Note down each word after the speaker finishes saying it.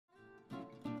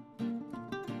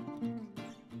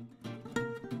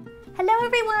Hello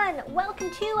everyone! Welcome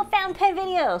to a found pen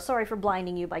video! Sorry for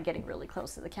blinding you by getting really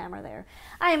close to the camera there.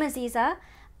 I am Aziza,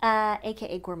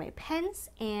 aka Gourmet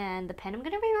Pens, and the pen I'm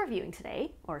going to be reviewing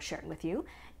today, or sharing with you,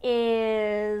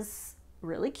 is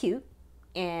really cute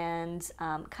and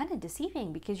kind of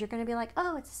deceiving because you're going to be like,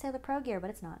 oh, it's a Sailor Pro Gear,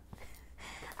 but it's not.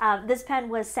 This pen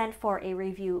was sent for a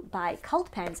review by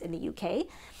Cult Pens in the UK.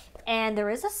 And there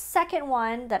is a second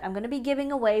one that I'm going to be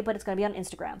giving away, but it's going to be on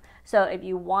Instagram. So if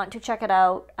you want to check it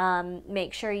out,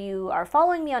 make sure you are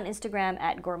following me on Instagram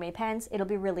at Gourmet Pens. It'll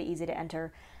be really easy to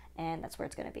enter, and that's where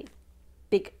it's going to be.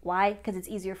 Why? Because it's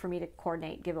easier for me to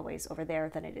coordinate giveaways over there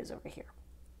than it is over here.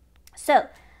 So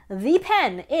the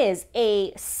pen is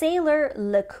a Sailor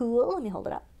Lecoule. Let me hold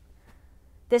it up.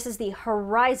 This is the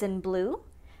Horizon Blue,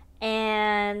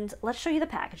 and let's show you the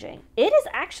packaging. It is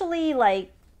actually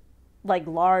like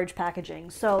large packaging.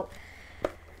 So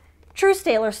true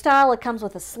Sailor style, it comes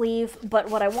with a sleeve, but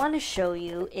what I want to show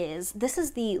you is this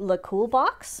is the Lecoule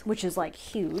box, which is like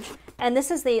huge, and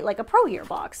this is the like a Pro Gear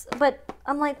box. But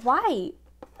I'm like, why?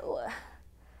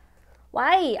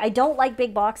 I don't like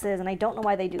big boxes, and I don't know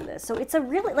why they do this. So it's a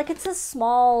really it's a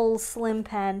small slim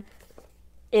pen.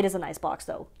 It is a nice box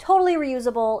though, totally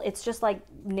reusable. It's just like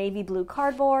navy blue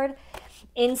cardboard.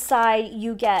 Inside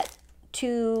you get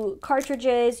 2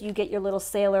 cartridges, you get your little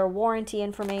Sailor warranty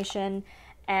information,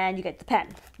 and you get the pen.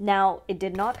 Now, it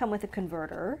did not come with a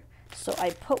converter, so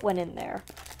I put one in there.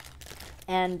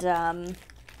 And let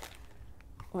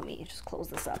me just close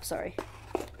this up, sorry.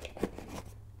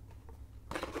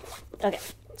 Okay,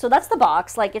 so that's the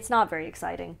box. Like, it's not very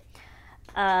exciting.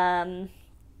 Some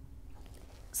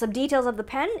details of the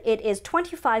pen. It is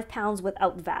 25 pounds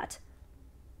without VAT.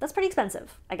 That's pretty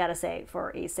expensive, I gotta say,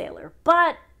 for a Sailor.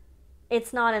 But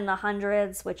it's not in the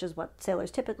hundreds, which is what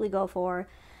sailors typically go for.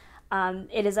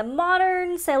 It is a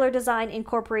modern Sailor design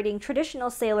incorporating traditional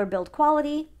Sailor build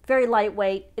quality. Very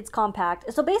lightweight. It's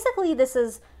compact. So basically this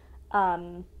is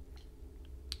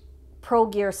Pro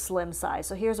Gear slim size.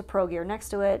 So here's a Pro Gear next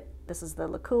to it. This is the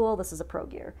Lecoule. This is a Pro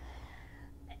Gear.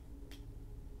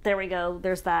 There we go.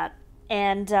 There's that.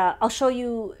 And I'll show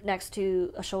you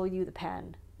the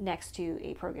pen next to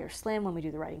a Pro Gear slim when we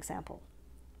do the writing sample.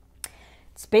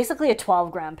 It's basically a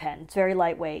 12-gram pen. It's very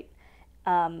lightweight.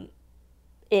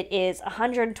 It is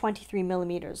 123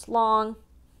 millimeters long,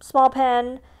 small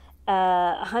pen,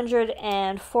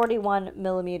 141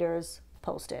 millimeters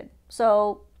posted.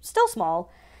 So still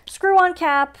small. Screw-on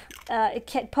cap. It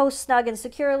can post snug and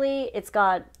securely. It's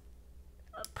got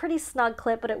a pretty snug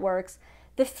clip, but it works.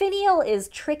 The finial is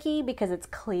tricky because it's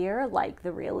clear, like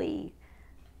the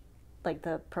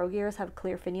Pro Gears have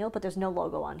clear finial, but there's no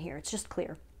logo on here. It's just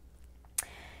clear.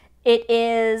 It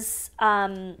is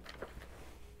a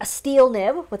steel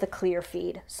nib with a clear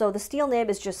feed. So the steel nib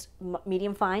is just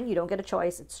medium fine. You don't get a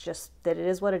choice. It's just that it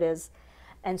is what it is.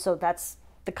 And so that's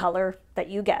the color that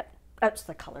you get. That's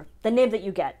the nib that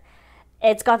you get.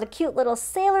 It's got the cute little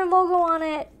Sailor logo on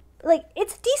it. Like,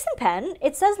 it's a decent pen.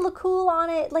 It says Lecoule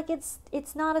on it. Like, it's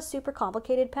not a super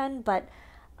complicated pen, but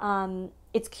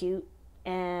it's cute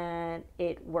and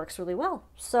it works really well.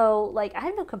 So, like, I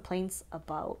have no complaints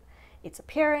about its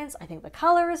appearance. I think the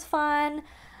color is fun,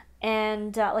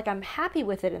 and like, I'm happy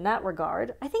with it in that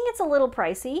regard. I think it's a little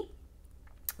pricey,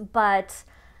 but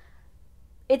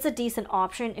it's a decent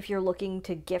option if you're looking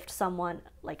to gift someone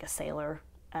like a Sailor,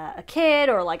 a kid,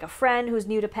 or like a friend who's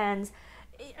new to pens.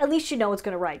 At least you know it's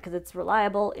going to write because it's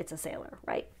reliable. It's a Sailor,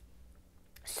 right?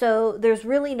 So there's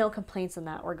really no complaints in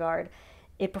that regard.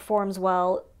 It performs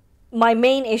well. My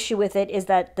main issue with it is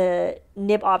that the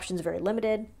nib option is very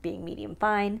limited, being medium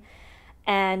fine.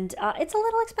 And it's a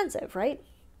little expensive, right?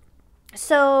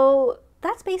 So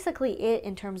that's basically it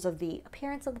in terms of the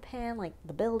appearance of the pen, like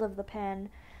the build of the pen.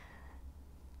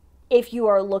 If you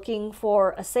are looking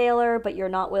for a Sailor, but you're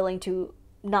not willing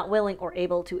or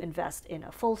able to invest in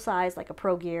a full size like a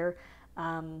Pro Gear,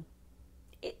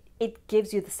 it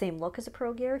gives you the same look as a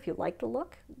Pro Gear if you like the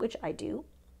look, which I do.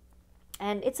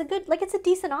 And it's a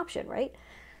decent option, right?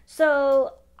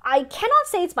 So I cannot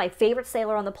say it's my favorite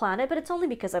Sailor on the planet, but it's only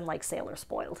because I'm like Sailor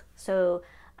spoiled. So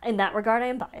in that regard, I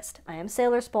am biased. I am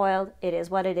Sailor spoiled. It is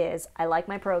what it is. I like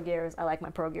my Pro Gears. I like my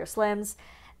Pro Gear Slims.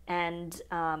 And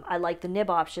I like the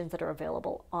nib options that are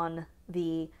available on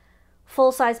the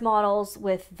full-size models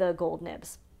with the gold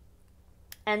nibs.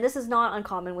 And this is not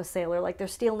uncommon with Sailor. Like, their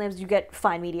steel nibs, you get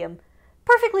fine, medium,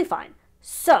 perfectly fine.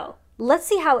 So let's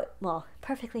see how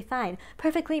perfectly fine,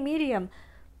 perfectly medium.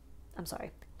 I'm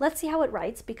sorry. Let's see how it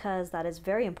writes, because that is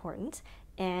very important,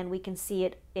 and we can see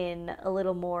it in a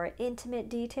little more intimate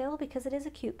detail because it is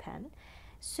a cute pen.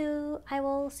 So I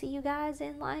will see you guys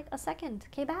in like a second.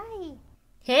 Okay, bye.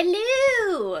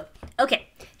 Hello! Okay,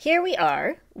 here we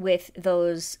are with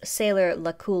those Sailor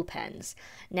Lecoule pens.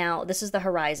 Now, this is the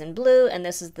Horizon Blue, and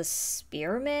this is the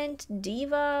Spearmint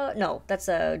Diva. No, that's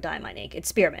a Diamond Ink. It's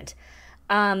Spearmint.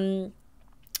 Obviously,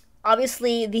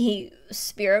 the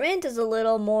Spearmint is a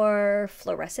little more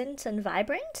fluorescent and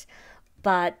vibrant,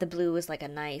 but the blue is like a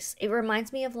nice... It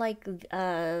reminds me of like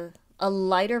a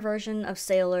lighter version of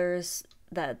Sailor's,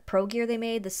 the Pro Gear they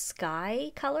made, the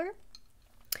sky color.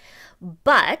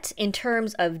 But in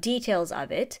terms of details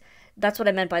of it, that's what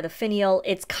I meant by the finial.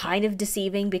 It's kind of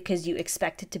deceiving because you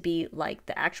expect it to be like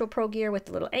the actual Pro Gear with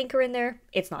the little anchor in there.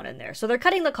 It's not in there. So they're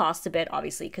cutting the cost a bit,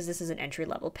 obviously, because this is an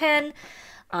entry-level pen.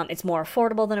 It's more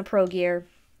affordable than a Pro Gear.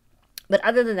 But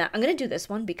other than that, I'm going to do this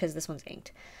one because this one's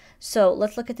inked. So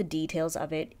let's look at the details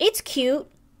of it. It's cute.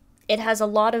 It has a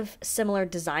lot of similar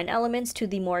design elements to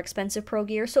the more expensive Pro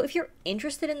Gear, so if you're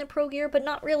interested in the Pro Gear but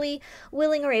not really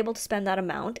willing or able to spend that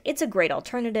amount, it's a great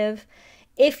alternative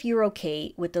if you're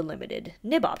okay with the limited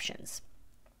nib options.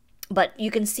 But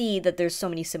you can see that there's so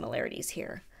many similarities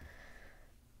here.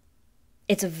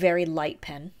 It's a very light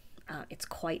pen. It's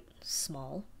quite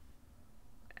small,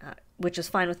 which is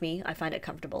fine with me. I find it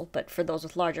comfortable, but for those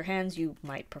with larger hands, you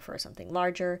might prefer something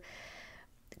larger.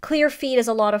 Clear feed is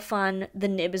a lot of fun. The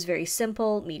nib is very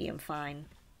simple, medium fine.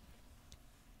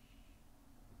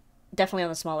 Definitely on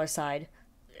the smaller side.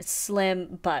 It's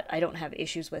slim, but I don't have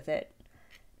issues with it.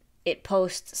 It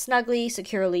posts snugly,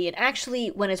 securely, and actually,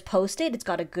 when it's posted, it's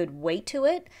got a good weight to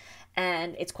it,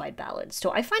 and it's quite balanced.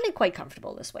 So I find it quite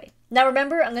comfortable this way. Now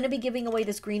remember, I'm going to be giving away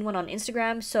this green one on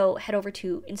Instagram, so head over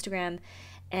to Instagram,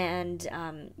 and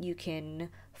you can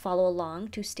follow along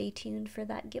to stay tuned for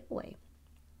that giveaway.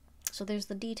 So there's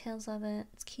the details of it.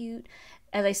 It's cute.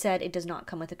 As I said, it does not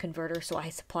come with a converter, so I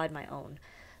supplied my own.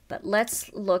 But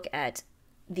let's look at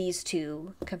these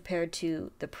two compared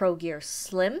to the Pro Gear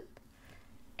Slim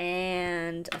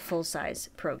and a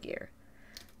full-size Pro Gear.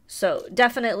 So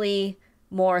definitely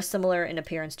more similar in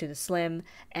appearance to the Slim,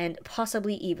 and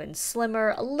possibly even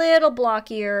slimmer, a little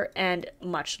blockier, and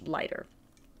much lighter.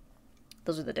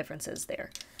 Those are the differences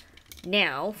there.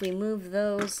 Now, if we move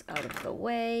those out of the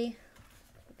way,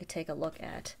 take a look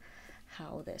at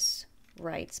how this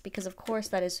writes, because of course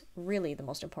that is really the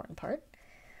most important part.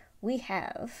 We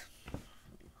have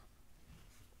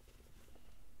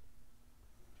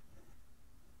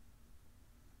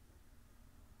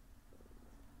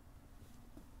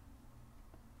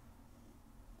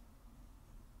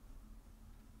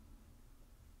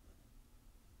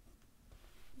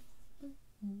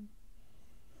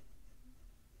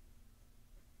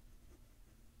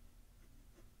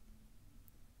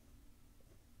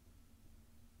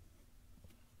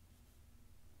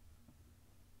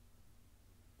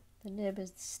the nib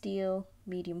is steel,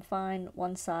 medium fine,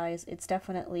 one size. It's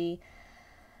definitely,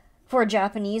 for a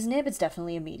Japanese nib, it's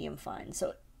definitely a medium fine.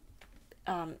 So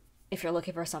if you're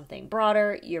looking for something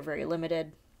broader, you're very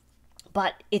limited.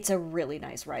 But it's a really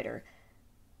nice writer.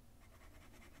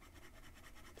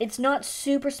 It's not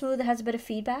super smooth. It has a bit of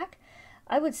feedback.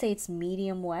 I would say it's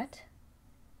medium wet.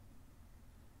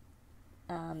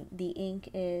 The ink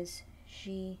is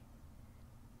J.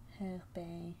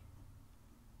 Herbe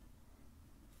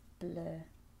Bleu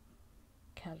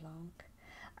Calanque.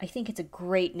 I think it's a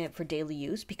great nib for daily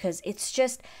use because it's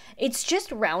just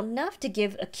round enough to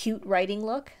give a cute writing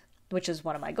look, which is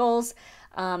one of my goals.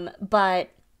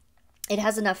 But it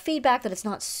has enough feedback that it's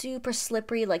not super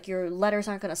slippery, like your letters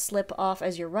aren't going to slip off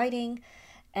as you're writing.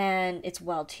 And it's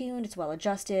well tuned, it's well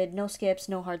adjusted, no skips,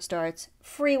 no hard starts,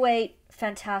 free weight,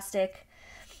 fantastic.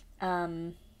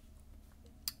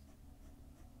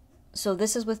 So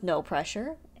this is with no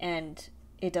pressure, and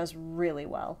it does really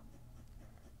well.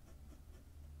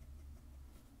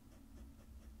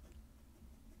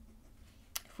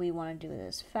 If we want to do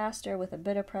this faster with a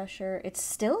bit of pressure, it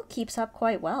still keeps up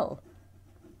quite well.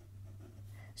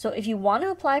 So if you want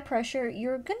to apply pressure,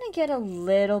 you're going to get a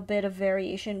little bit of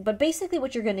variation, but basically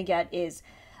what you're going to get is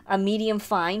a medium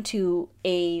fine to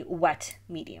a wet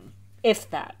medium, if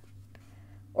that,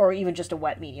 or even just a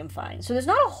wet medium fine. So there's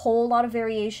not a whole lot of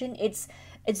variation. It's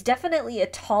definitely a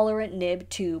tolerant nib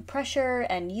to pressure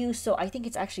and use, so I think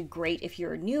it's actually great if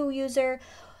you're a new user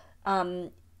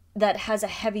that has a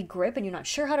heavy grip and you're not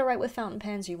sure how to write with fountain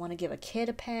pens, or you want to give a kid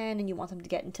a pen and you want them to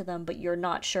get into them, but you're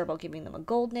not sure about giving them a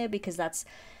gold nib because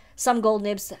some gold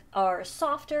nibs are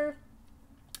softer.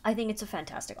 I think it's a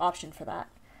fantastic option for that.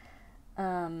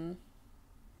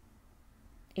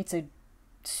 It's a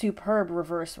superb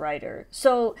reverse writer.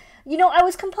 So, you know, I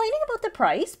was complaining about the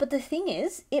price, but the thing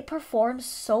is, it performs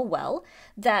so well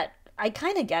that I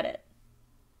kind of get it.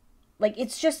 Like,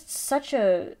 it's just such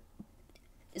a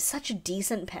such a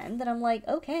decent pen that I'm like,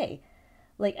 okay,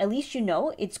 like at least you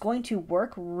know it's going to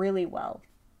work really well.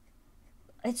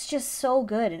 It's just so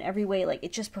good in every way. Like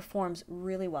it just performs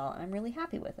really well, and I'm really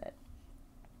happy with it.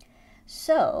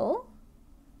 So,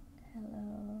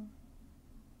 hello,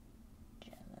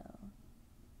 Jello.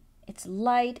 It's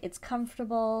light, it's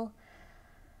comfortable,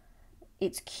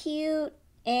 it's cute,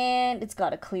 and it's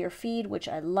got a clear feed, which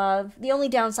I love. The only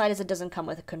downside is it doesn't come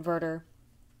with a converter,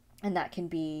 and that can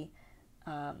be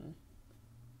 $10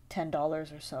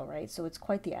 or so, right? So it's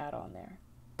quite the add-on there.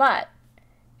 But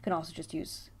you can also just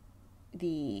use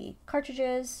the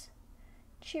cartridges.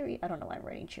 I don't know why I'm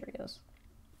writing Cheerios.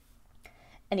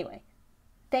 Anyway,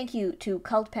 thank you to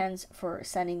Cult Pens for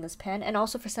sending this pen, and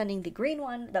also for sending the green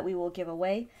one that we will give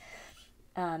away.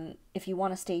 If you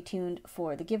want to stay tuned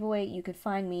for the giveaway, you could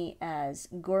find me as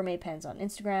Gourmet Pens on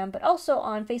Instagram, but also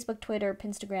on Facebook, Twitter,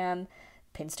 Pinterest,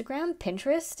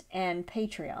 and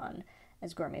Patreon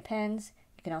as Gourmet Pens.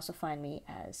 You can also find me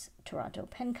as Toronto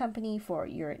Pen Company for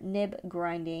your nib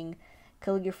grinding,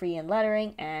 calligraphy and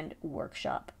lettering, and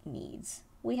workshop needs.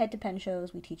 We head to pen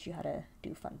shows. We teach you how to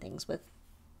do fun things with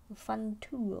fun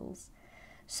tools.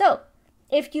 So,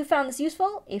 if you found this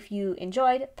useful, if you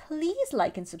enjoyed, please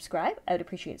like and subscribe. I would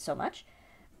appreciate it so much.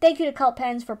 Thank you to Cult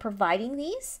Pens for providing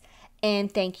these,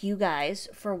 and thank you guys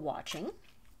for watching.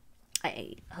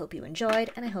 I hope you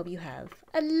enjoyed, and I hope you have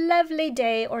a lovely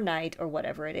day or night or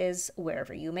whatever it is,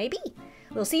 wherever you may be.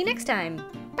 We'll see you next time.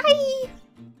 Bye!